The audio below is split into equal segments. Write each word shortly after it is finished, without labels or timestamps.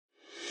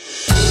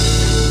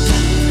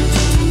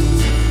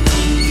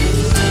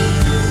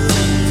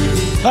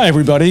Hi,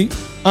 everybody.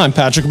 I'm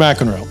Patrick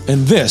McEnroe,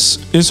 and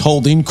this is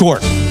Holding Court.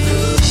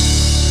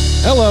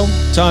 Hello.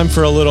 Time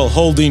for a little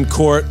Holding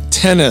Court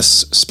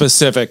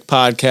tennis-specific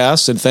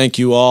podcast, and thank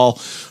you all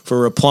for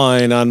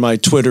replying on my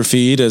Twitter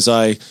feed as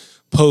I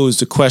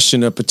posed a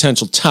question of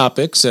potential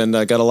topics, and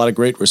I got a lot of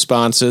great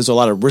responses, Some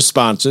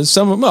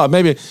of them, well,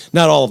 maybe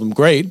not all of them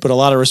great, but a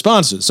lot of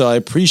responses, so I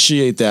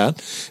appreciate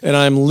that, and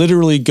I'm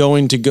literally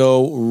going to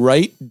go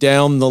right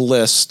down the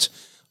list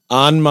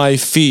on my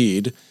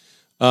feed,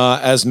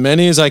 as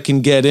many as I can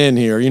get in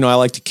here. You know, I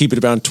like to keep it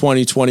about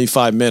 20,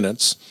 25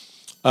 minutes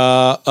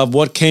of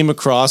what came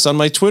across on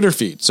my Twitter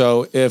feed.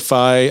 So if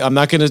I'm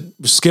not going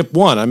to skip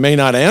one. I may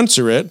not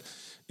answer it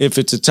if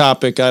it's a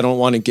topic I don't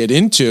want to get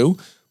into,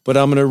 but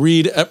I'm going to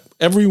read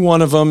every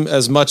one of them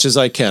as much as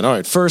I can. All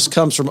right, first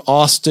comes from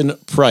Austin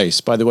Price.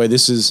 By the way,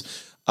 this is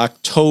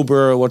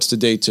October, what's the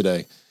date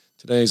today?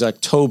 Today is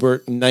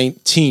October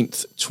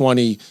 19th,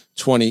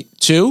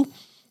 2022.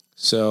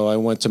 So I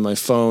went to my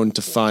phone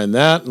to find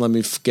that. Let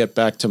me get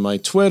back to my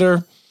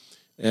Twitter,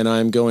 and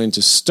I'm going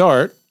to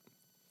start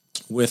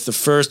with the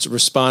first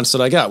response that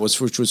I got, which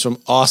was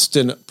from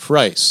Austin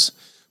Price.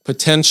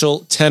 Potential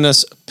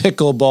tennis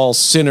pickleball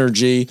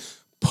synergy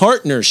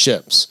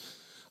partnerships.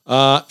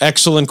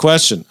 Excellent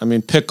question. I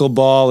mean,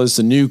 pickleball is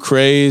the new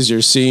craze.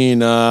 You're seeing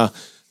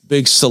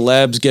big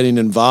celebs getting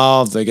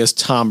involved. I guess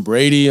Tom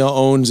Brady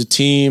owns a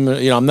team.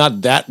 You know, I'm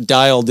not that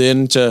dialed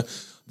into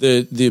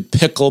the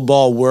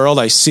pickleball world.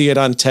 I see it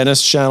on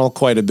Tennis Channel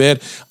quite a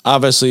bit.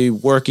 Obviously,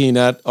 working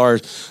at our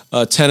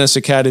tennis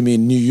academy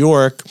in New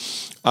York,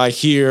 I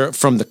hear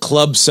from the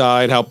club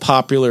side how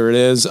popular it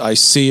is. I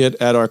see it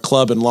at our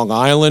club in Long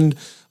Island.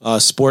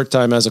 Sport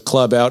Time has a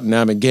club out in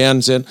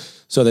Amagansett.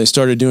 So they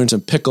started doing some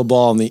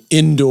pickleball in the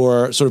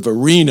indoor sort of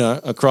arena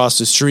across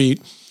the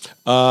street.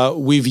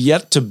 We've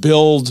yet to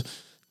build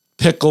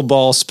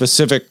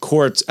pickleball-specific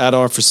courts at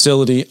our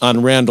facility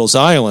on Randall's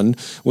Island,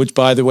 which,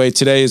 by the way,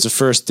 today is the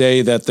first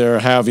day that they're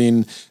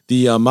having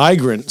the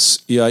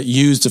migrants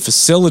use the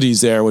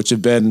facilities there, which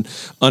have been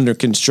under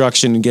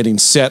construction and getting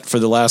set for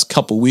the last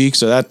couple weeks.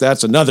 So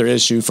that's another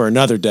issue for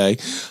another day.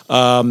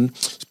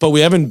 But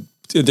we haven't.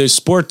 There's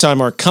Sport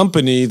Time, our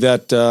company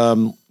that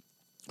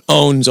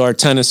owns our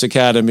tennis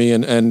academy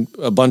and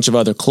a bunch of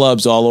other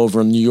clubs all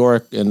over New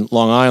York and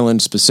Long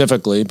Island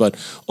specifically, but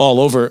all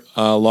over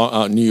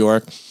New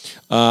York.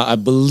 I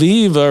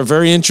believe are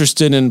very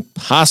interested in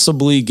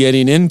possibly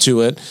getting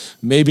into it.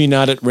 Maybe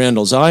not at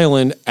Randall's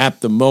Island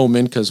at the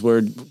moment because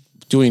we're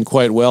doing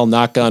quite well,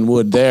 knock on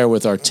wood, there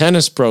with our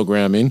tennis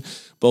programming,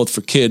 both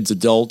for kids,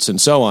 adults, and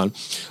so on.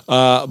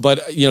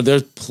 But, you know,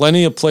 there's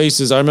plenty of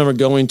places. I remember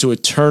going to a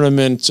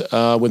tournament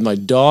with my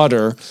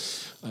daughter.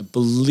 I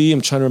believe,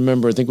 I'm trying to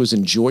remember, I think it was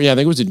in Georgia. Yeah, I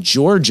think it was in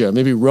Georgia,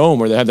 maybe Rome,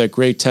 where they had that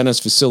great tennis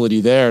facility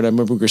there. And I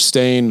remember we were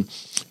staying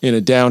in a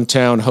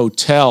downtown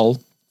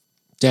hotel,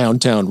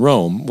 downtown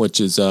Rome, which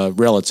is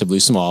relatively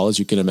small, as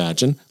you can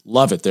imagine.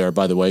 Love it there,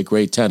 by the way.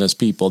 Great tennis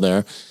people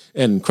there.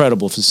 An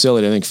incredible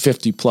facility, I think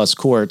 50-plus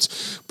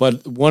courts.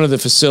 But one of the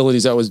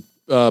facilities that was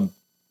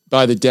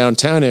by the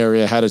downtown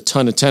area had a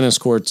ton of tennis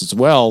courts as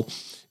well.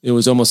 It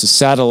was almost a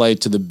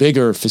satellite to the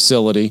bigger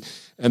facility,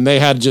 and they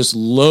had just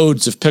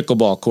loads of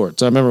pickleball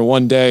courts. I remember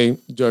one day,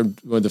 during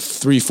the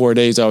 3-4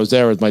 days I was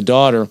there with my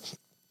daughter,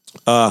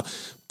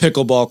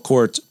 pickleball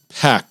courts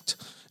packed.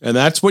 And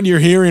that's what you're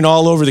hearing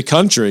all over the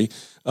country,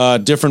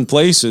 different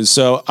places.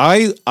 So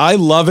I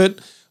love it.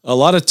 A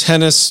lot of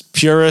tennis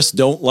purists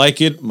don't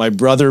like it. My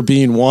brother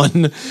being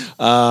one.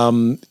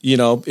 You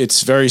know,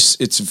 it's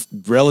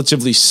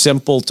relatively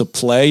simple to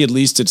play, at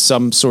least at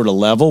some sort of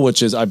level,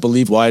 which is, I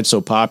believe, why it's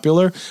so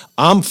popular.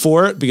 I'm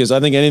for it because I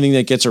think anything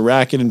that gets a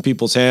racket in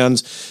people's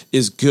hands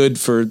is good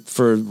for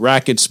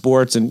racket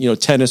sports, and, you know,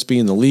 tennis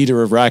being the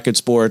leader of racket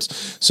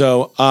sports.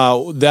 So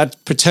that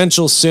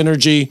potential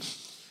synergy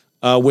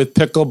with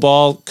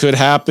pickleball could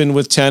happen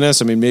with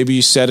tennis. I mean, maybe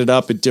you set it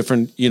up at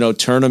different, you know,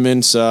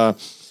 tournaments.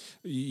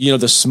 You know,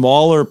 the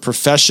smaller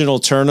professional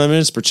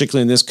tournaments,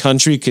 particularly in this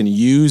country, can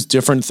use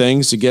different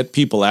things to get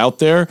people out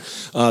there.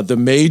 The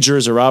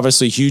majors are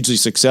obviously hugely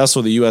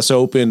successful. The U.S.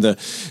 Open, the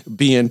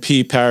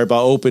BNP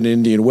Paribas Open,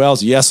 Indian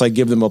Wells. Yes, I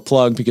give them a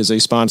plug because they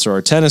sponsor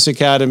our tennis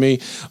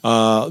academy.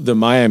 The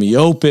Miami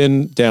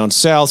Open down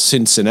south,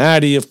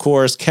 Cincinnati, of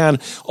course.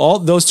 All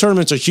those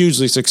tournaments are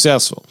hugely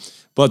successful.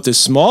 But the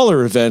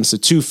smaller events, the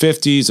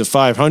 250s, the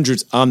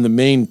 500s on the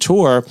main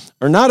tour,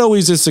 are not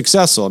always as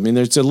successful. I mean,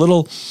 there's a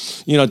little,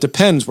 you know, it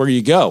depends where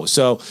you go.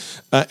 So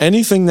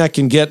anything that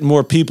can get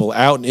more people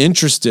out and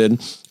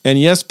interested,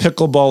 and yes,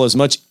 pickleball is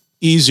much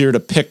easier to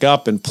pick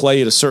up and play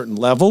at a certain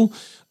level,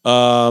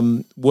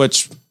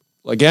 which,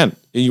 again,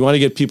 you want to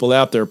get people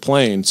out there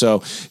playing.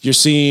 So you're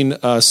seeing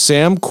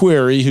Sam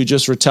Querrey, who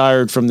just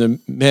retired from the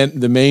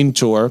main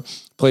tour,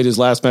 played his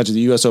last match at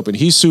the U.S. Open.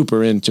 He's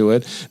super into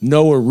it.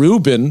 Noah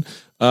Rubin,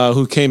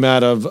 who came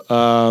out of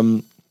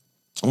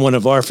one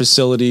of our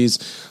facilities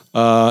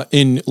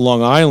in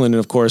Long Island, and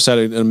of course had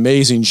an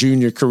amazing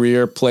junior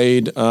career,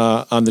 played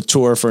on the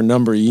tour for a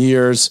number of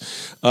years.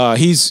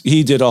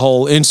 He did a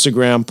whole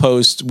Instagram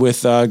post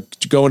with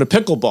going to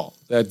pickleball.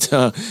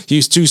 that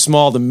he's too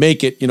small to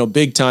make it,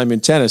 big time in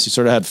tennis. He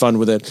sort of had fun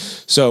with it.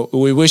 So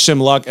we wish him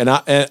luck. And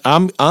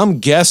I'm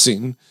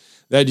guessing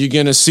that you're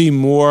going to see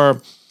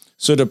more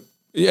sort of,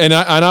 and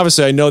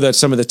obviously I know that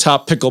some of the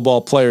top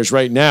pickleball players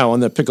right now on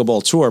the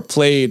pickleball tour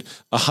played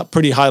a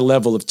pretty high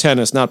level of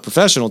tennis, not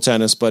professional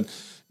tennis, but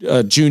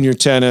junior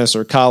tennis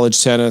or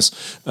college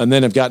tennis, and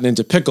then have gotten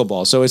into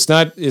pickleball. So it's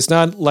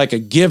not like a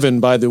given,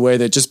 by the way,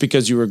 that just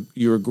because you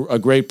were a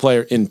great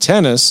player in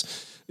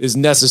tennis is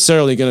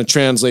necessarily going to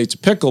translate to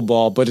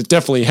pickleball, but it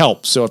definitely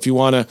helps. So if you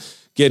want to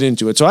get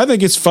into it. So I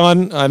think it's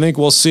fun. I think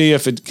we'll see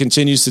if it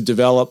continues to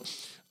develop.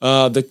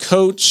 The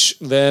coach,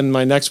 then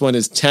my next one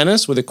is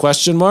tennis with a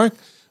question mark.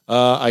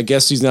 I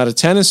guess he's not a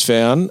tennis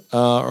fan,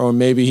 or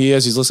maybe he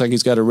is. He looks like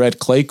he's got a red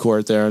clay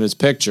court there in his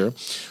picture.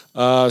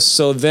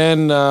 So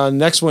then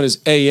next one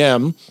is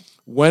AM.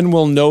 When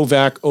will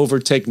Novak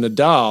overtake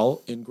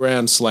Nadal in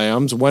Grand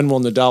Slams? When will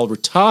Nadal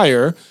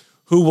retire?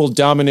 Who will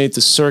dominate the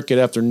circuit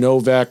after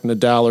Novak,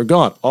 Nadal are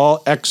gone?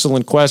 All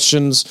excellent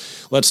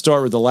questions. Let's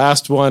start with the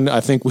last one.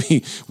 I think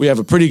we have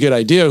a pretty good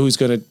idea who's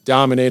going to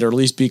dominate or at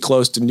least be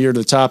close to near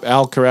the top.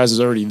 Alcaraz is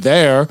already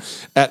there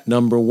at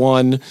number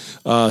one.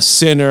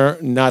 Sinner,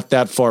 not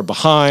that far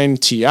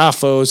behind.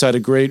 Tiafoe's had a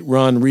great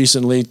run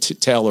recently.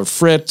 Taylor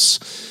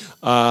Fritz.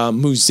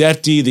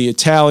 Musetti, the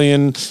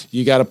Italian,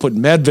 you got to put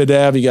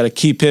Medvedev, you got to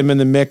keep him in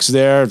the mix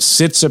there.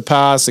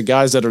 Tsitsipas, the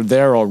guys that are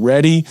there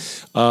already.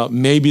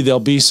 Maybe there'll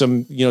be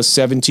some,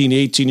 17,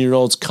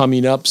 18-year-olds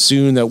coming up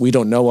soon that we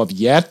don't know of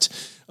yet.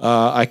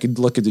 I could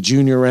look at the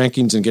junior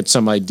rankings and get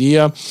some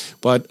idea.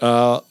 But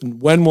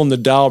when will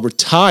Nadal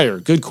retire?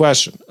 Good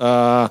question.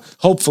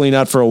 Hopefully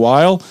not for a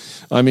while.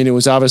 I mean, it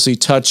was obviously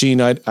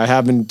touching. I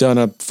haven't done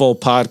a full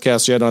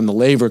podcast yet on the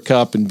Laver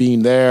Cup and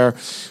being there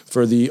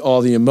for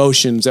all the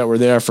emotions that were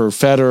there for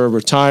Federer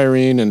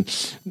retiring and,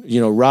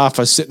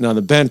 Rafa sitting on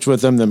the bench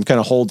with them kind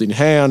of holding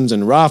hands,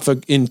 and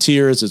Rafa in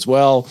tears as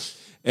well.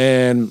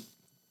 And,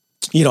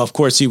 of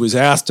course he was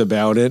asked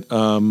about it.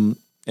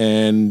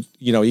 And,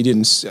 he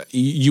didn't,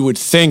 you would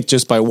think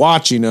just by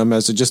watching him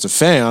as just a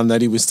fan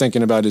that he was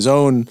thinking about his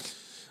own,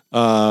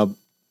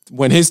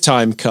 when his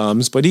time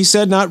comes, but he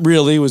said not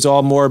really. It was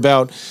all more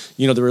about,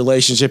 the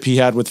relationship he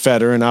had with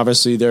Federer, and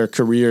obviously their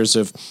careers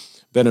have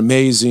been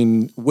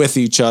amazing with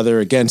each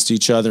other, against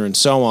each other, and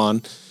so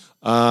on.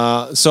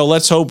 So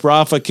let's hope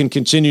Rafa can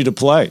continue to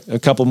play a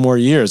couple more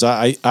years.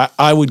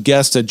 I would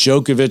guess that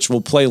Djokovic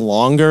will play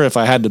longer if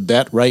I had to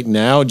bet right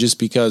now, just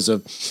because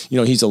of,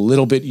 he's a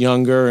little bit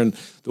younger and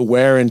the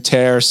wear and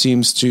tear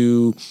seems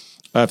to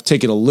have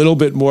taken a little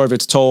bit more of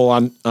its toll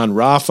on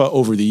Rafa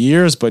over the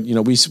years. But,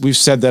 we've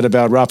said that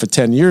about Rafa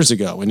 10 years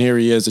ago. And here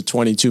he is at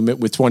 22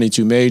 with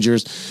 22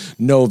 majors,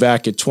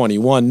 Novak at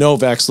 21.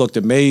 Novak's looked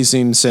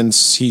amazing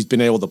since he's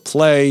been able to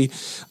play,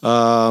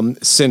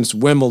 since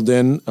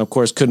Wimbledon. Of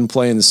course, couldn't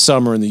play in the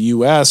summer in the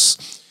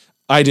U.S.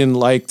 I didn't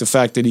like the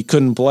fact that he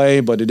couldn't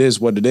play, but it is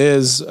what it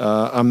is.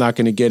 I'm not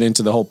going to get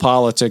into the whole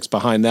politics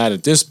behind that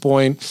at this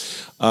point.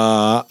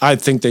 I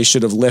think they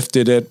should have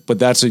lifted it, but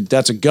that's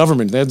a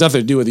government. That has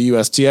nothing to do with the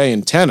USTA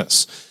and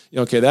tennis.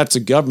 Okay, that's a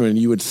government.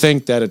 You would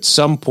think that at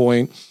some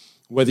point,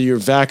 whether you're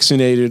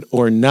vaccinated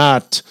or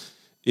not,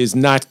 is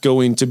not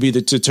going to be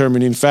the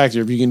determining factor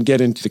if you can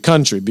get into the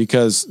country,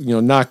 because,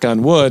 knock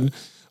on wood,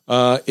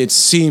 it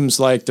seems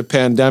like the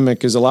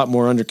pandemic is a lot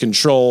more under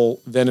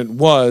control than it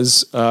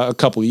was a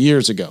couple of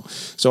years ago.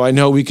 So I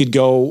know we could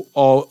go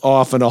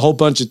off on a whole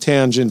bunch of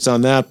tangents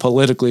on that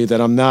politically that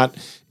I'm not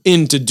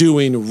into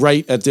doing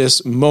right at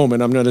this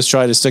moment. I'm going to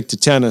try to stick to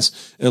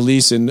tennis, at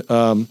least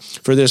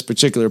for this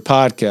particular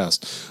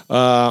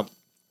podcast.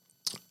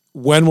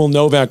 When will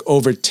Novak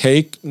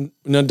overtake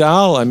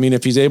Nadal? I mean,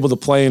 if he's able to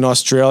play in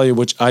Australia,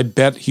 which I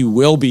bet he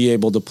will be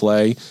able to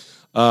play,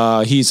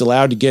 he's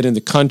allowed to get in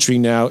the country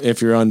now.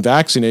 If you're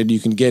unvaccinated, you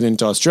can get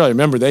into Australia.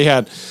 Remember, they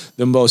had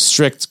the most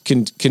strict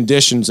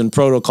conditions and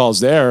protocols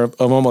there of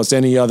almost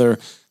any other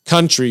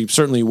country,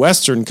 certainly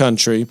Western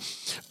country,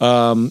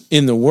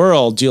 in the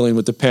world dealing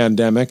with the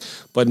pandemic.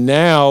 But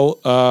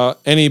now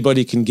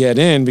anybody can get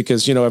in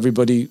because,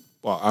 everybody,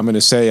 well, I'm going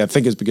to say, I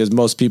think it's because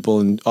most people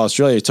in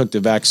Australia took the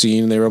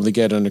vaccine and they were able to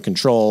get it under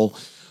control.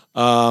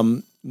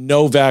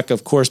 Novak,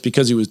 of course,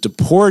 because he was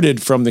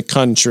deported from the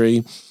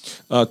country,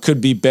 could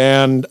be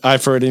banned.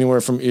 I've heard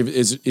anywhere from,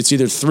 it's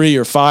either 3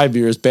 or 5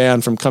 years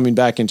banned from coming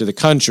back into the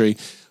country.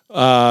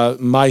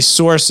 My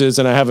sources,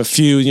 and I have a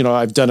few,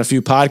 I've done a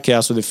few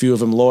podcasts with a few of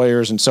them,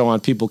 lawyers and so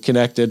on, people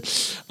connected,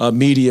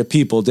 media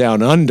people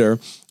down under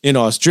in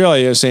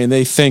Australia, saying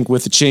they think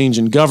with the change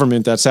in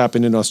government that's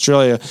happened in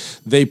Australia,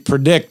 they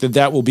predict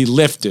that will be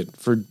lifted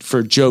for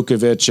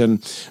Djokovic and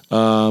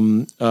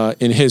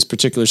in his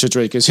particular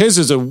situation, because his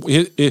is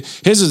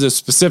a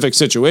specific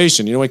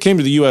situation. When it came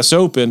to the U.S.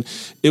 Open,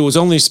 it was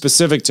only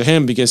specific to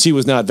him because he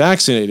was not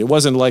vaccinated. It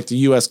wasn't like the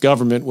U.S.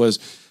 government was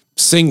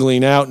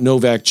singling out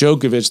Novak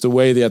Djokovic the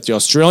way that the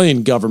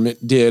Australian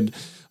government did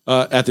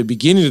at the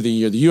beginning of the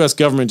year. The U.S.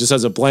 government just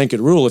has a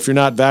blanket rule. If you're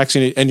not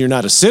vaccinated and you're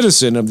not a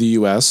citizen of the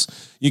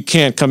U.S., you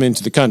can't come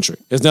into the country.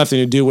 It has nothing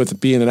to do with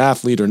being an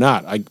athlete or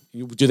not.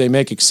 Do they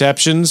make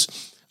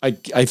exceptions?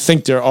 I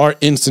think there are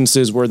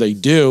instances where they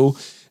do,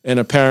 and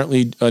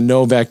apparently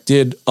Novak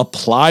did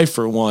apply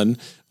for one,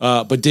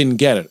 but didn't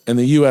get it. And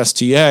the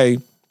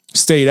USTA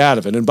stayed out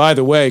of it. And by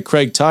the way,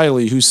 Craig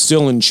Tiley, who's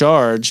still in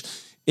charge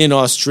in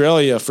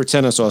Australia for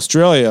Tennis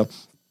Australia,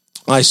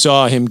 I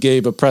saw him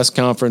gave a press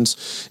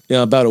conference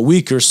about a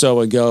week or so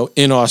ago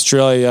in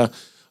Australia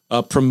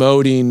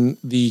promoting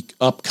the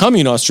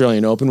upcoming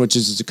Australian Open, which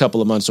is a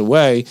couple of months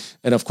away.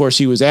 And of course,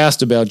 he was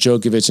asked about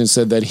Djokovic and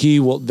said that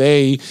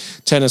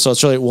Tennis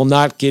Australia, will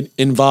not get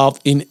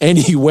involved in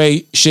any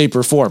way, shape,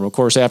 or form. Of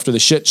course, after the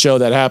shit show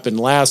that happened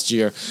last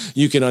year,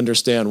 you can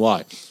understand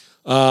why.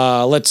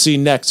 Let's see,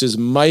 next is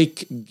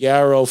Mike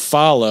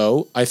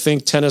Garofalo. I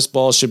think tennis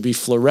balls should be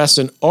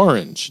fluorescent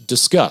orange.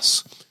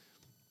 Discuss.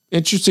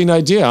 Interesting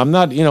idea. I'm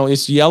not,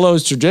 it's yellow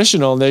is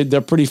traditional.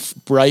 They're pretty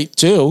bright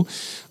too,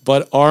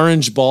 but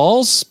orange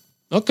balls.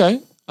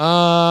 Okay.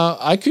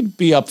 I could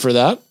be up for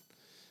that.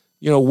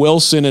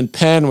 Wilson and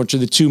Penn, which are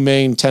the two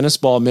main tennis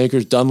ball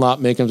makers, Dunlop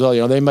makers,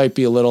 they might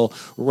be a little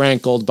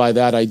rankled by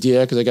that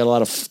idea because they got a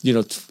lot of,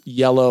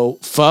 yellow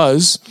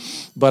fuzz,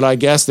 but I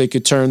guess they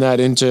could turn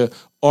that into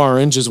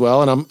orange as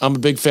well. And I'm a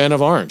big fan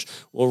of orange.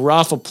 Will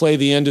Rafa play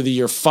the end of the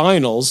year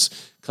finals?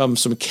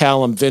 Comes from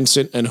Callum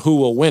Vincent, and who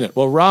will win it?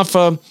 Well,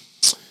 Rafa,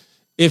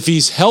 if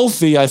he's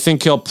healthy, I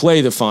think he'll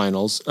play the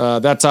finals.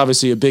 That's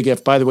obviously a big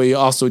if. By the way, he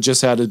also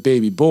just had a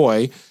baby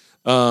boy,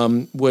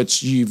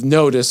 which you've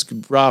noticed.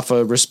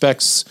 Rafa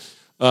respects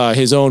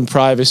his own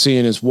privacy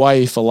and his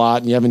wife a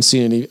lot, and you haven't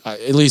seen any,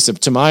 at least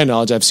to my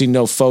knowledge, I've seen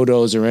no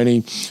photos or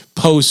any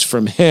posts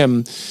from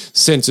him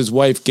since his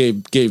wife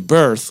gave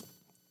birth.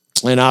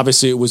 And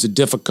obviously it was a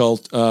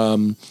difficult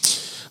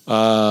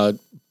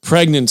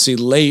pregnancy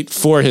late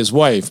for his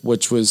wife,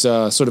 which was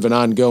sort of an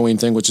ongoing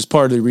thing, which is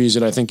part of the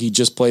reason I think he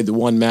just played the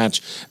one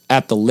match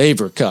at the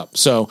Laver Cup.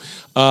 So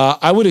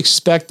I would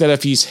expect that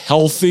if he's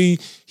healthy,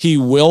 he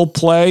will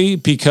play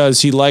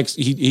because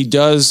he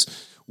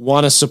does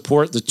want to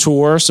support the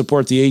tour,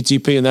 support the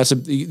ATP, and that's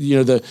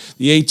the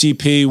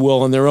ATP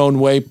will in their own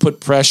way put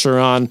pressure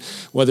on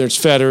whether it's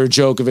Federer,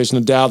 Djokovic,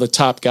 Nadal, the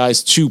top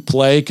guys to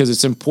play because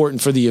it's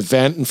important for the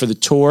event and for the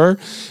tour.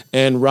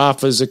 And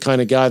Rafa's the kind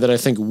of guy that I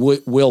think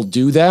will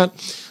do that.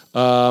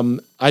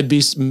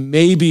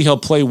 Maybe he'll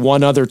play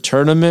one other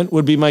tournament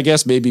would be my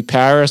guess, maybe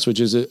Paris, which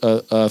is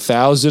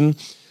 1,000.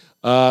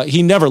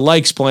 He never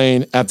likes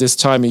playing at this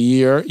time of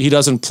year. He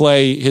doesn't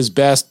play his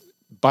best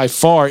by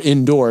far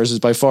indoors, is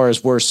by far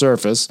his worst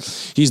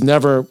surface. He's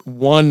never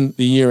won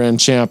the year-end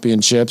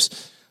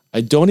championships.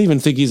 I don't even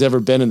think he's ever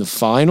been in the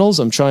finals.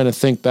 I'm trying to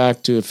think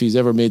back to if he's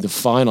ever made the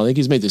final. I think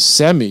he's made the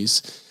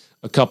semis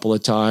a couple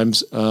of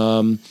times.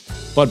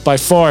 But by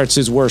far it's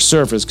his worst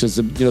surface because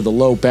the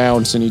low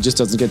bounce and he just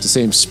doesn't get the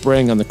same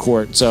spring on the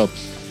court. So,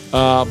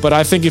 but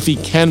I think if he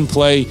can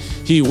play,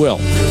 he will.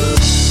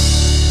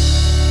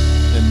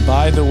 And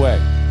by the way,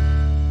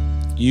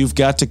 you've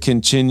got to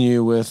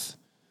continue with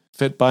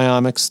Fit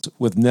Biomics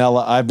with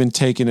Nella. I've been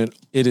taking it.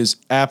 It is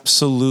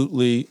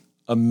absolutely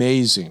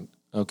amazing.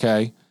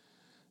 Okay.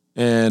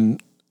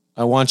 And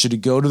I want you to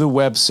go to the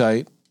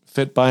website,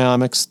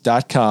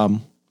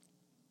 fitbiomics.com.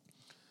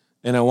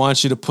 And I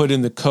want you to put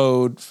in the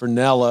code for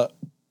Nella,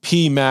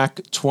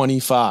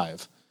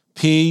 PMAC25,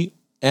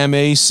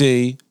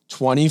 PMAC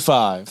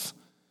 25,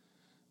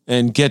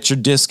 and get your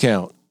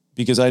discount.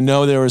 Because I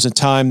know there was a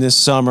time this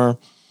summer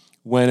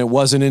when it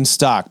wasn't in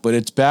stock, but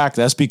it's back.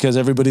 That's because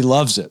everybody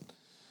loves it.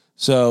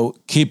 So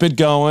keep it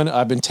going.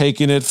 I've been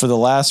taking it for the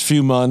last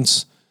few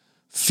months,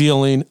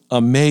 feeling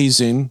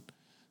amazing.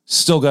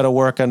 Still got to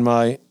work on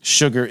my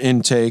sugar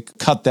intake,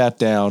 cut that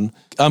down.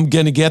 I'm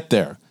going to get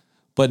there.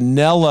 But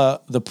Nella,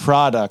 the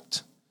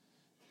product,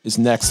 is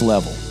next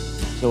level.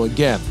 So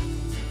again,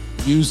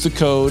 use the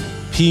code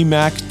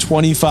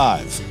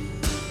PMAC25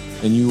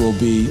 and you will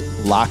be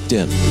locked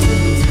in.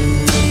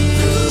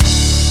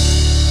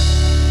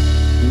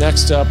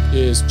 Next up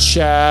is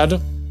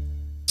Chad.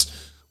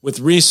 With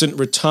recent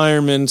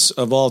retirements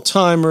of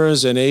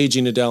all-timers and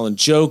aging Nadal and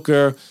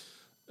Joker,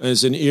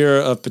 there's an era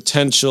of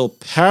potential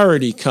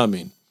parity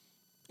coming.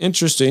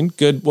 Interesting.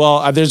 Good.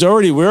 Well, we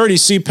already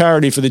see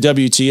parity for the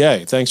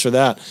WTA. Thanks for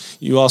that.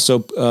 You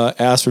also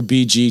asked for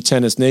BG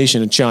Tennis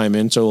Nation to chime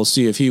in, so we'll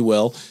see if he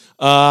will.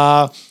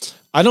 I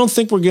don't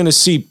think we're going to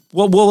see.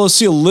 Well, we'll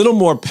see a little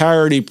more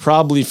parity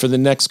probably for the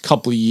next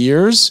couple of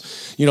years.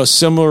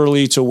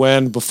 Similarly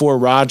to before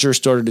Roger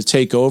started to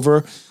take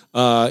over.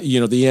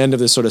 The end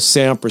of this sort of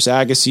Sampras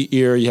Agassi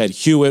era. You had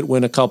Hewitt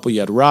win a couple. You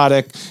had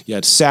Roddick. You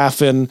had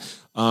Safin.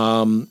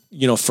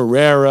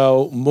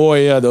 Ferrero,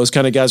 Moya. Those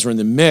kind of guys were in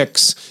the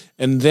mix.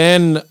 And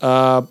then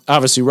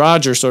obviously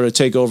Roger started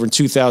to take over in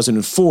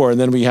 2004. And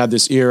then we had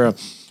this era,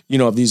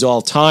 of these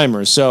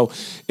all-timers. So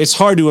it's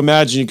hard to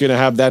imagine you're going to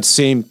have that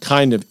same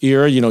kind of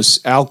era.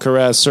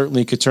 Alcaraz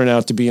certainly could turn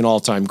out to be an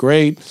all-time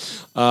great.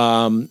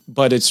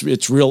 But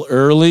it's real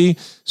early.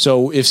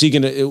 So are we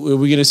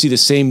going to see the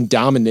same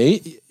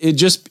dominate?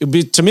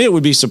 To me, it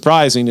would be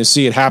surprising to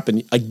see it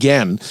happen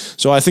again.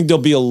 So I think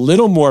there'll be a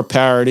little more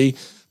parity,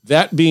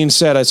 That being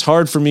said, it's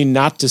hard for me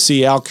not to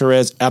see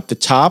Alcaraz at the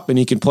top, and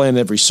he can play on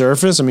every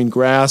surface. I mean,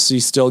 grass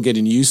he's still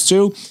getting used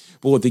to,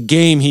 but with the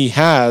game he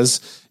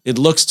has, it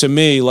looks to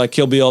me like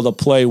he'll be able to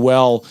play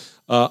well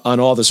on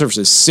all the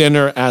surfaces.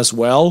 Sinner as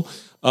well.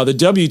 The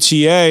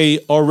WTA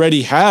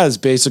already has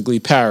basically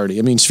parity.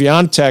 I mean,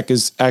 Swiatek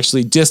is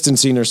actually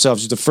distancing herself.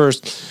 She's the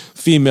first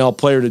female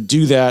player to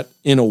do that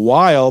in a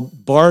while.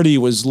 Barty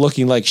was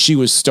looking like she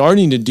was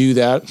starting to do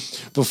that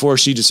before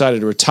she decided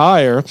to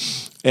retire.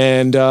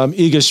 And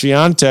Iga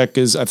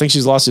Swiatek I think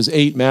she's lost his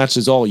 8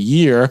 matches all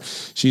year.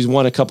 She's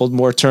won a couple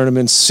more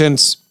tournaments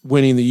since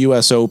winning the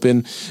U.S.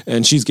 Open,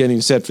 and she's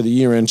getting set for the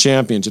year-end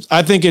championships.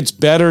 I think it's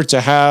better to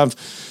have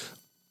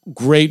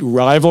great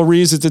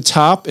rivalries at the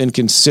top and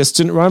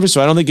consistent rivalries.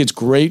 So I don't think it's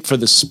great for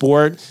the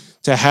sport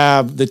to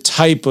have the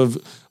type of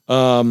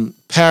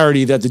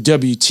parity that the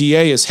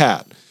WTA has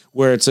had,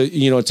 where it's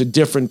a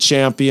different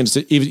champion.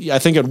 I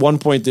think at one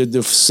point the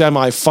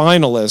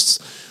semifinalists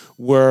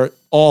were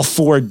all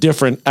 4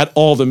 different at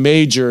all the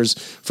majors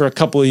for a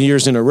couple of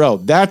years in a row.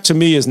 That to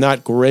me is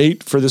not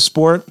great for the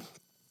sport,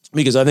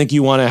 because I think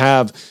you want to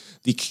have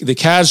the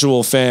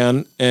casual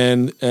fan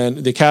and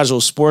the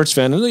casual sports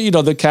fan, and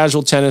the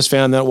casual tennis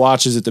fan that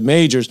watches at the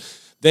majors.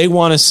 They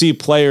want to see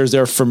players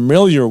they're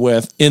familiar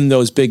with in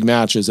those big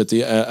matches at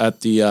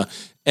the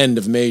end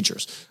of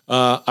majors.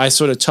 I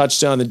sort of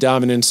touched on the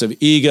dominance of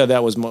Iga.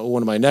 That was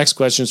one of my next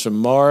questions from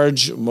Marg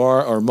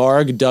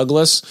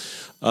Douglas.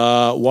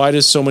 Why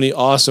does so many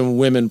awesome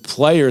women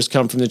players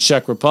come from the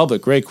Czech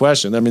Republic? Great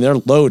question. I mean, they're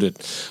loaded.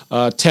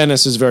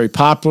 Tennis is very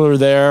popular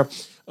there.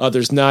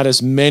 There's not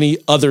as many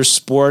other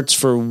sports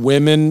for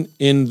women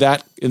in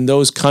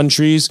those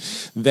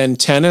countries than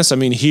tennis. I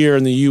mean, here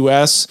in the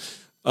U.S.,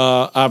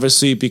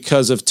 obviously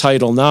because of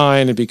Title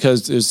IX and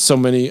because there's so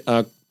many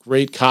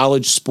great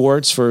college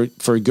sports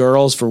for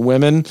girls, for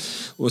women,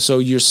 so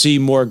you see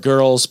more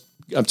girls.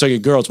 I'm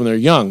talking girls when they're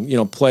young,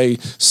 play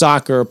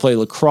soccer, play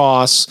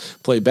lacrosse,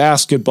 play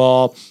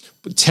basketball.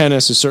 But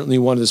tennis is certainly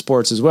one of the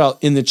sports as well.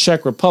 In the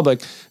Czech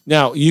Republic,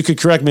 now you could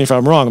correct me if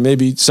I'm wrong.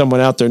 Maybe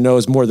someone out there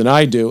knows more than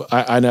I do.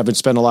 I haven't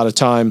spent a lot of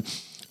time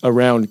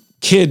around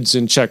kids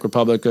in Czech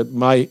Republic.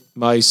 My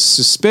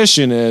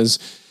suspicion is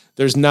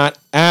there's not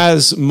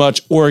as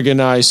much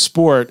organized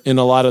sport in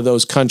a lot of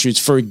those countries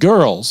for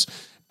girls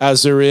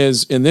as there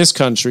is in this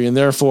country, and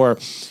therefore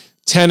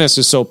tennis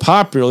is so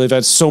popular. They've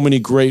had so many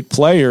great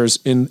players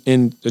in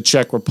the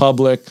Czech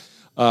Republic,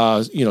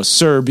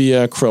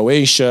 Serbia,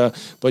 Croatia.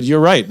 But you're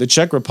right. The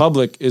Czech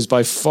Republic is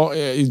by far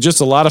just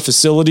a lot of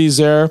facilities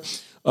there.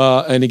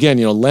 And again,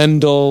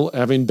 Lendl,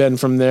 having been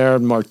from there,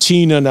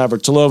 Martina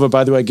Navratilova,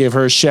 by the way, I gave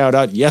her a shout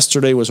out.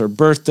 Yesterday was her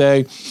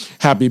birthday.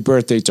 Happy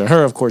birthday to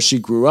her. Of course, she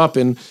grew up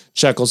in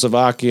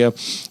Czechoslovakia.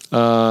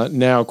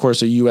 Now, of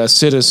course, a U.S.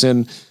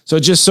 citizen. So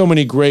just so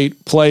many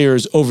great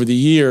players over the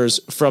years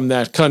from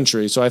that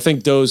country. So I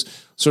think those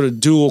sort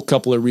of dual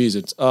couple of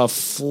reasons.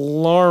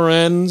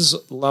 Florenz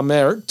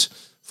Lamert,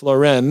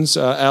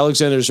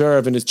 Alexander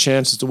Zverev and his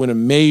chances to win a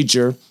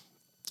major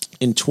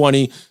in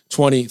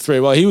 2023.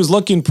 Well, he was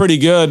looking pretty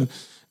good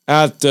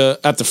at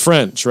the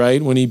French,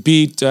 right? When he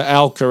beat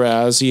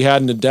Alcaraz, he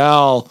had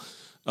Nadal,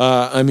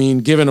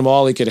 giving him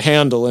all he could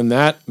handle in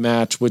that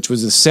match, which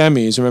was the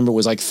semis. Remember, it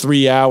was like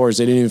 3 hours.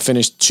 They didn't even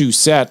finish 2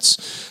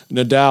 sets.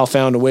 Nadal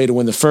found a way to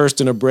win the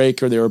first in a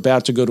breaker. They were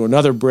about to go to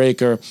another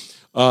breaker.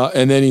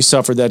 And then he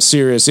suffered that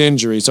serious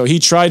injury. So he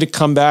tried to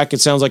come back.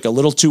 It sounds like a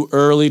little too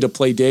early to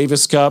play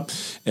Davis Cup,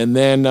 and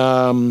then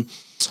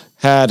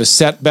had a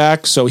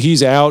setback. So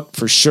he's out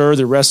for sure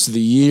the rest of the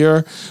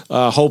year.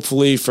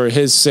 Hopefully for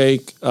his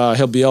sake,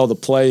 he'll be able to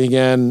play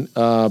again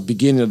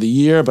beginning of the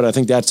year, but I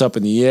think that's up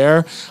in the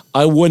air.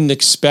 I wouldn't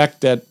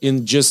expect that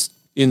in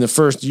the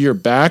first year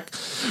back,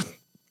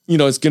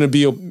 it's going to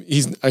be,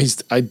 he's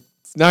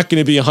not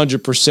going to be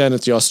 100%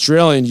 at the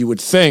Australian, you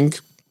would think,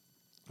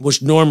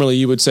 which normally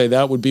you would say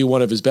that would be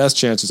one of his best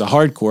chances, a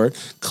hard court.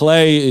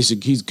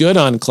 He's good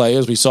on clay,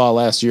 as we saw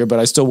last year, but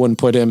I still wouldn't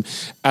put him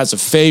as a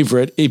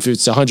favorite if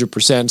it's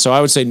 100%. So I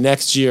would say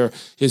next year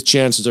his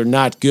chances are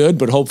not good,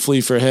 but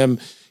hopefully for him,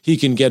 he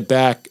can get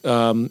back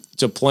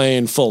to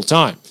playing full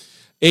time.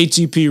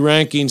 ATP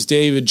rankings,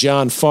 David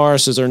John Farr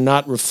says, are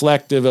not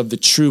reflective of the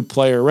true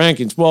player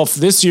rankings. Well, for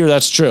this year,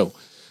 that's true.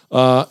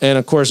 And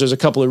of course, there's a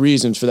couple of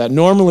reasons for that.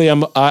 Normally,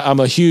 I'm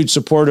a huge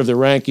supporter of the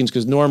rankings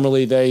because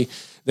normally they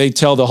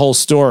tell the whole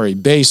story,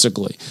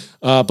 basically.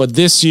 But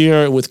this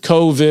year, with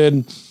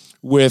COVID,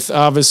 with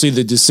obviously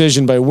the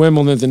decision by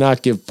Wimbledon to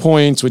not give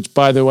points, which,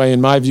 by the way,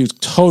 in my view,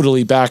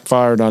 totally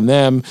backfired on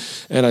them.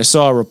 And I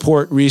saw a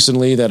report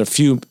recently that a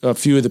few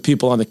of the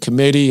people on the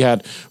committee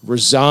had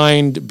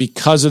resigned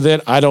because of it.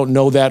 I don't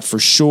know that for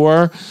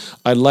sure.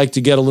 I'd like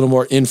to get a little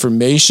more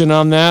information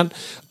on that.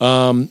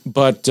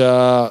 But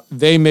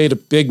they made a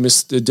big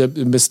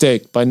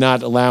mistake by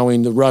not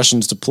allowing the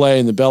Russians to play,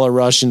 and the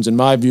Belarusians, in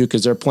my view,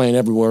 because they're playing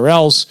everywhere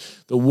else.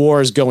 The war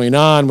is going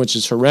on, which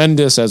is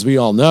horrendous, as we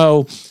all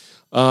know.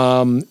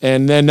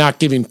 And then not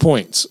giving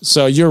points.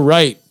 So you're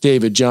right,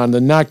 David John.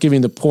 They're not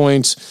giving the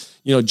points.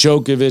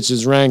 Djokovic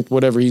is ranked,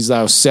 whatever, he's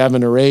now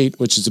 7 or 8,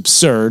 which is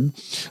absurd.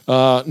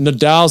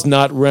 Nadal's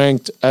not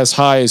ranked as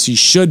high as he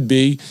should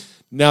be.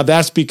 Now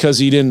that's because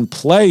he didn't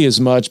play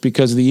as much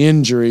because of the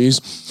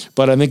injuries,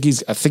 but I think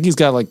he's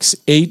got like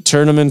 8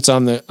 tournaments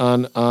on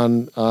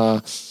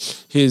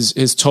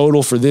his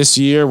total for this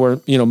year, where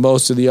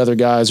most of the other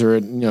guys are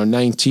at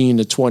 19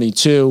 to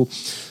 22.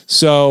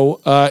 So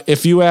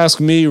if you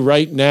ask me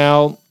right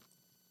now,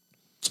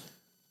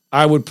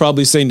 I would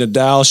probably say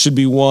Nadal should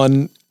be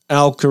 1,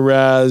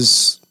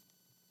 Alcaraz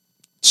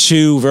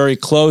 2, very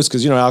close,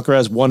 because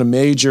Alcaraz won a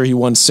major. He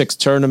won 6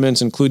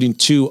 tournaments, including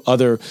 2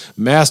 other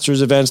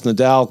Masters events.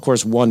 Nadal, of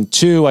course, won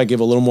 2. I give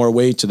a little more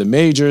weight to the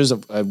majors.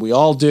 We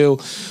all do.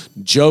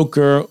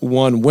 Joker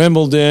won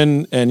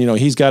Wimbledon, and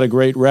he's got a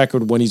great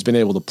record when he's been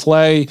able to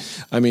play.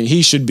 I mean,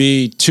 he should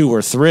be 2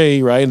 or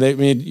 3,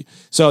 right?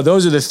 So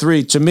those are the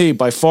 3, to me,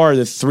 by far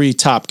the 3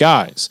 top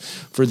guys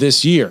for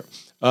this year.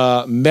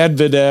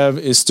 Medvedev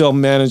is still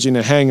managing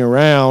to hang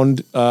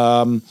around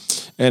and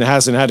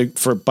hasn't had,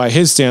 by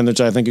his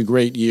standards, I think, a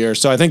great year.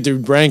 So I think the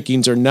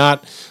rankings are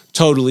not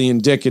totally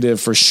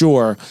indicative for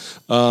sure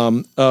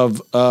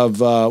of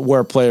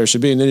where players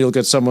should be. And then you look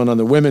at someone on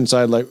the women's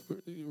side like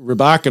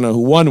Rybakina,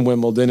 who won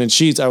Wimbledon, and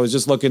I was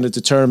just looking at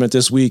the tournament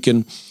this week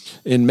in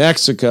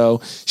Mexico.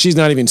 She's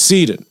not even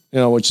seeded,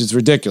 which is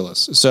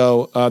ridiculous.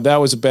 So that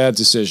was a bad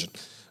decision.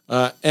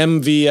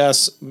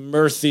 MVS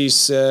Murthy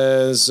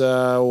says,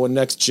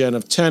 next gen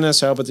of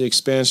tennis. How about the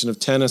expansion of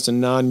tennis in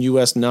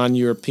non-U.S.,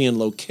 non-European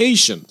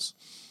locations?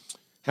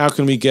 How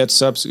can we get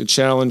subsequent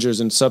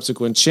challengers and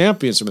subsequent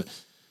champions from it?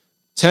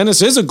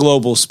 Tennis is a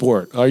global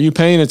sport. Are you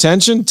paying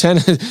attention?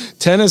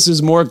 Tennis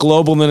is more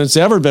global than it's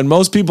ever been.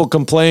 Most people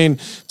complain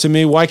to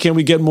me, why can't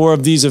we get more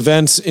of these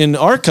events in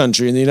our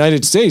country, in the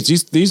United States?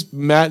 These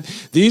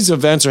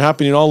events are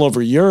happening all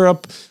over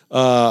Europe,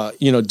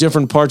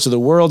 different parts of the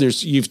world.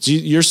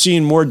 You're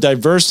seeing more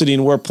diversity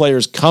in where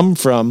players come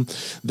from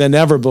than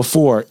ever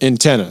before in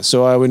tennis.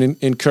 So I would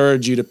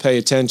encourage you to pay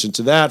attention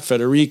to that.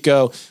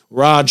 Federico,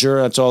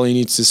 Roger, that's all he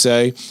needs to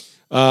say.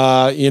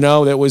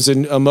 That was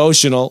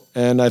emotional,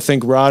 and I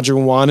think Roger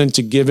wanted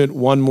to give it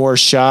one more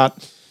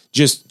shot.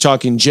 Just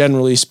talking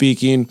generally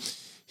speaking,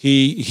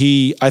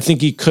 I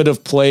think he could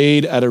have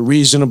played at a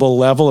reasonable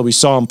level. We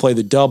saw him play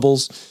the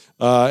doubles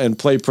and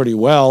play pretty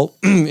well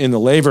in the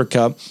Laver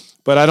Cup,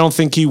 but I don't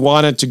think he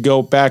wanted to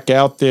go back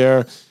out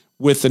there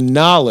with the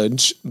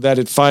knowledge that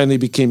it finally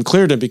became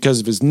clear to him because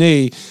of his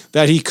knee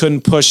that he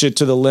couldn't push it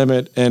to the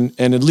limit and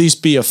at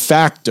least be a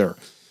factor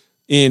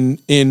in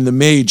the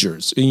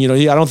majors. And,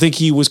 I don't think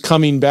he was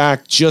coming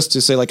back just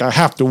to say, like, I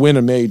have to win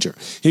a major.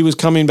 He was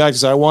coming back to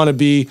say, I want to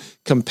be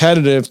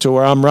competitive to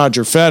where I'm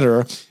Roger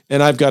Federer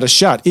and I've got a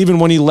shot. Even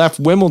when he left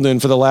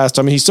Wimbledon for the last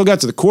time, he still got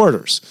to the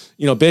quarters,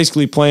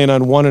 basically playing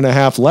on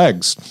 1.5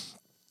 legs,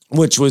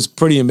 which was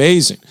pretty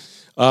amazing.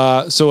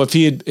 So if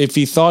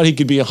he thought he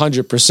could be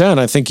 100%,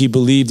 I think he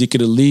believed he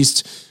could at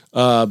least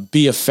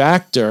be a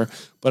factor.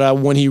 But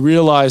when he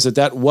realized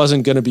that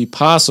wasn't going to be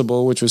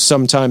possible, which was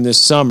sometime this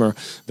summer,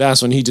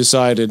 that's when he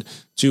decided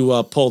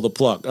to pull the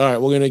plug. All right,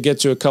 we're going to get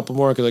to a couple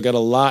more because I got a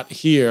lot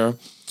here.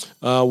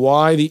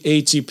 Why the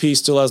ATP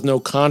still has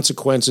no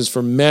consequences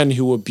for men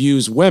who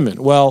abuse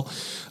women? Well,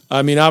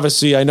 I mean,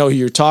 obviously, I know who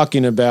you're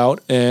talking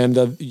about. And,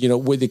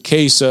 with the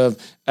case of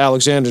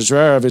Alexander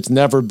Zverev,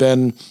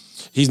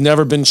 he's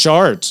never been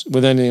charged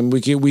with anything.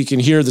 We can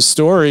hear the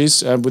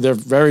stories. They're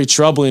very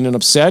troubling and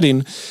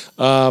upsetting.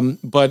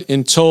 But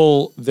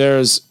until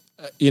there's,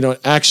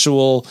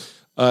 actual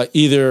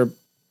either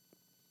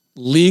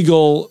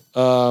legal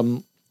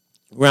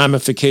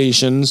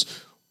ramifications,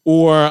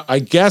 or I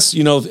guess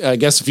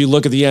if you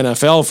look at the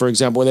NFL, for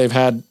example, where they've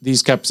had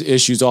these types of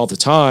issues all the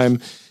time,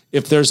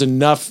 if there's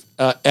enough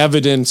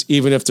evidence,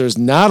 even if there's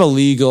not a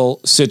legal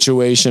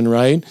situation,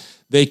 right,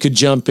 they could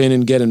jump in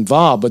and get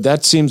involved. But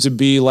that seems to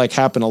be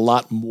happen a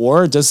lot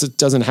more. It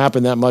doesn't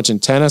happen that much in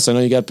tennis. I know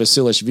you got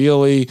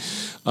Basilashvili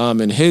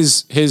and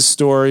his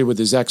story with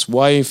his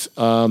ex-wife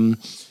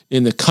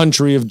in the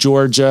country of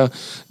Georgia.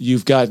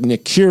 You've got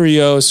Nick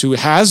Kyrgios, who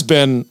has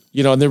been,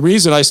 and the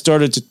reason I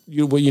started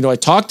to, I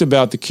talked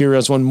about the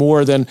Kyrgios one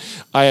more than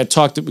I had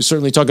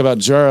certainly talk about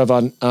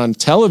Zverev on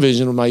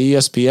television with my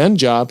ESPN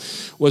job,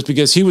 was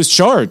because he was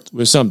charged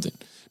with something.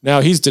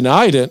 Now, he's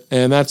denied it,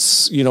 and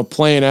that's,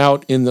 playing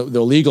out in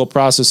the legal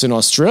process in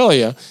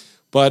Australia.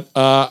 But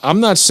I'm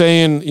not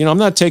saying, I'm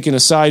not taking a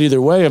side either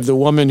way of the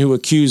woman who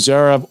accused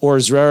Zverev or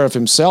Zverev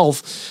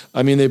himself.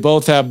 I mean, they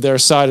both have their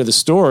side of the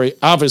story.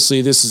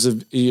 Obviously, this is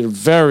a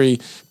very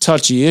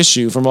touchy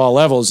issue from all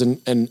levels,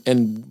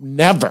 and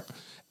never,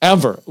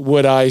 ever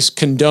would I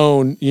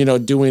condone,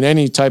 doing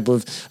any type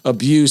of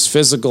abuse,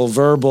 physical,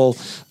 verbal,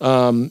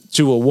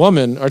 to a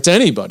woman or to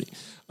anybody.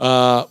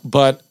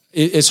 But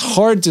it's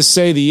hard to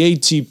say the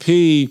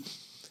ATP,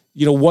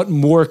 what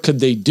more could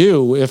they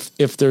do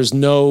if there's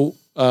no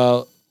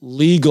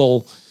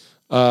legal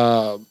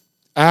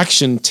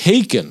action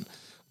taken.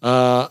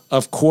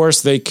 Of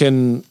course, they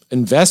can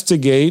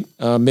investigate.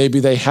 Maybe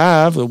they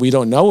have that we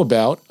don't know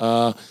about.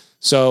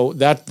 So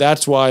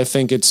that's why I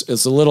think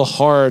it's a little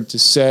hard to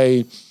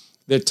say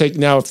that take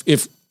now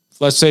if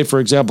let's say, for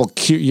example,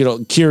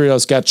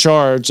 Kyrgios got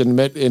charged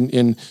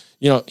and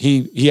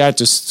he had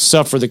to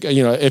suffer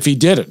if he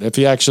did it, if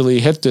he actually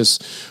hit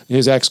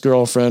his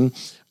ex-girlfriend,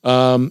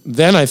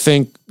 then I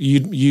think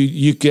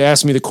you could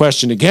ask me the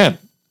question again,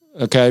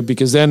 okay?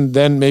 Because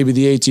then maybe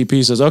the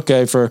ATP says,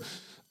 okay, for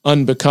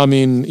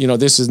unbecoming,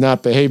 this is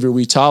not behavior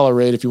we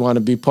tolerate if you want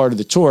to be part of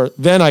the tour,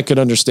 then I could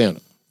understand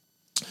it.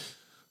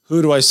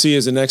 Who do I see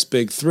as the next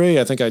big three?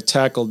 I think I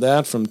tackled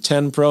that from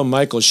 10 Pro.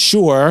 Michael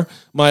Schur,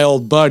 my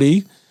old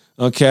buddy,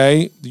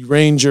 okay, the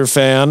Ranger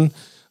fan,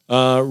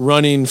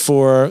 running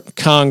for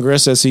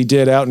Congress as he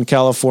did out in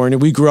California.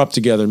 We grew up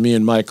together, me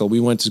and Michael. We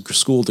went to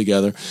school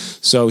together.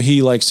 So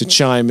he likes to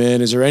chime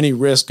in. Is there any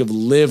risk of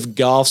live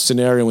golf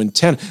scenario in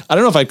tennis? I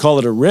don't know if I'd call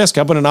it a risk.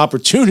 How about an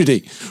opportunity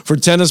for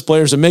tennis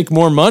players to make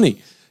more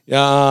money?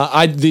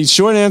 The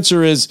short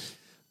answer is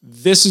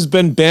this has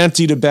been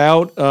bantied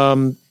about.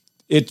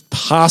 It's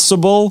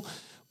possible,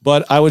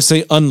 but I would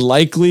say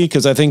unlikely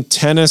because I think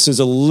tennis is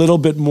a little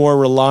bit more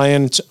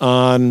reliant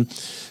on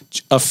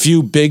a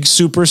few big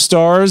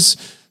superstars.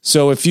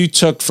 So if you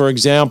took, for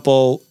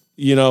example,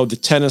 the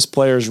tennis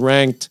players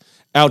ranked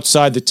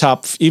outside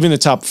even the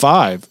top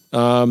five,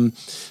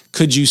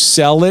 could you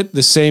sell it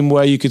the same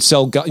way you could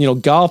sell,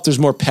 golf? There's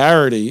more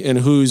parity in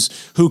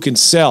who can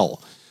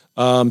sell.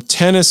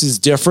 Tennis is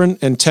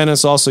different, and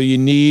tennis also you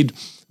need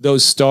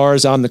those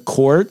stars on the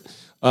court.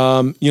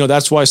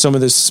 That's why some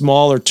of the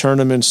smaller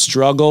tournaments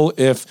struggle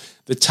if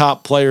the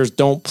top players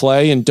don't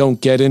play and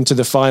don't get into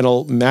the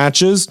final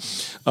matches.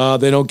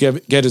 They don't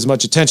get as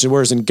much attention.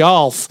 Whereas in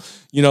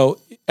golf,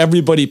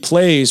 everybody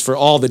plays for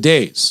all the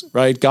days,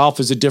 right?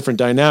 Golf is a different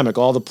dynamic.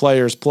 All the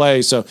players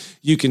play, so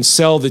you can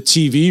sell the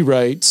TV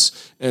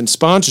rights and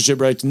sponsorship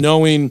rights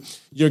knowing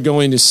you're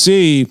going to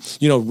see,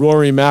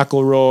 Rory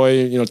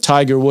McIlroy,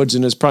 Tiger Woods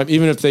in his prime.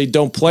 Even if they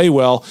don't play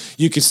well,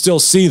 you can still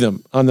see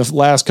them on the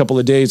last couple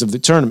of days of the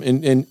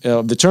tournament.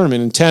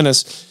 In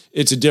tennis,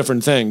 it's a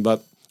different thing.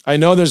 But I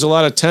know there's a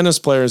lot of tennis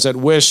players that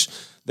wish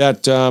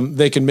that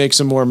they can make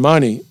some more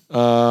money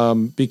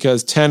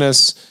because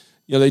tennis,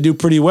 they do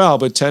pretty well,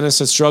 but tennis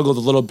has struggled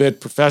a little bit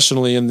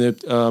professionally in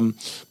the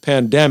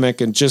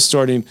pandemic and just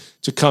starting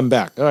to come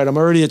back. All right, I'm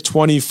already at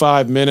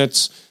 25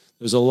 minutes.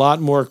 There's a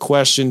lot more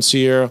questions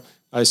here.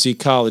 I see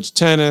college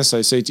tennis.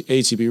 I say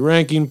ATP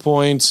ranking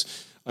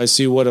points. I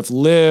see what if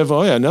live.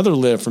 Oh, yeah, another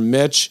live from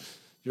Mitch.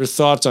 Your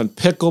thoughts on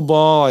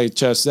pickleball. I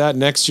test that.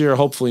 Next year,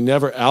 hopefully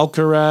never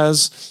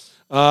Alcaraz.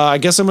 I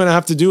guess I'm going to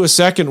have to do a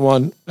second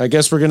one. I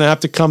guess we're going to have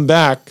to come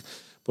back,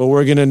 but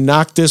we're going to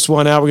knock this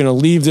one out. We're going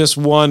to leave this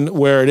one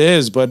where it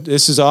is, but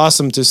this is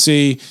awesome to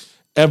see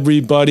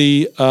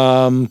everybody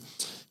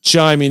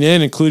chiming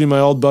in, including my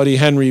old buddy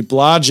Henry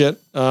Blodgett,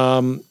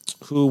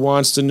 who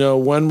wants to know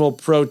when will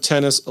pro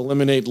tennis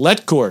eliminate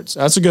let cords?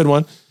 That's a good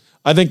one.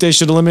 I think they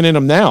should eliminate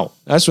them now.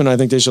 That's when I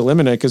think they should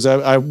eliminate because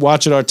I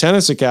watch at our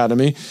tennis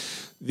academy,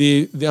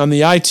 on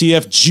the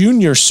ITF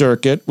junior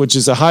circuit, which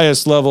is the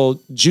highest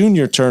level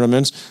junior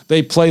tournaments,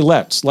 they play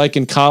lets, like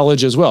in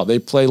college as well. They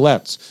play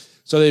lets.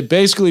 So they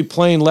basically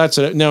playing lets.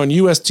 Now in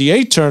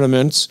USTA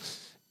tournaments,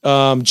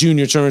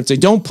 junior tournaments, they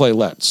don't play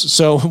lets.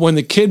 So when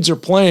the kids are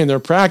playing, they're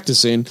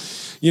practicing,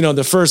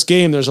 the first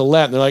game, there's a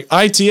let. And they're like,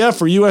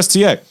 ITF or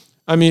USTA?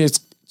 I mean, it's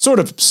sort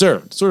of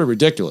absurd, sort of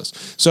ridiculous.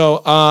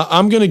 So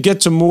I'm going to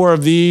get to more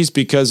of these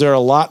because there are a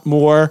lot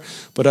more.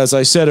 But as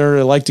I said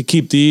earlier, I like to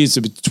keep these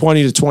to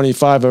 20 to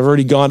 25. I've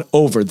already gone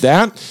over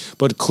that.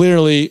 But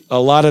clearly a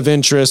lot of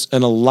interest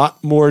and a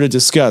lot more to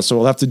discuss. So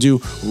we'll have to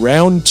do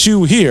round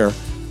 2 here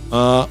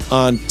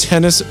on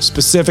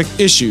tennis-specific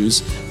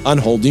issues on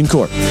Holding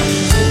Court.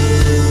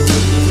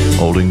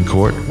 Holding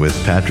Court with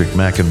Patrick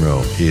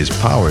McEnroe is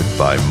powered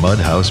by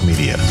Mudhouse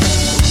Media.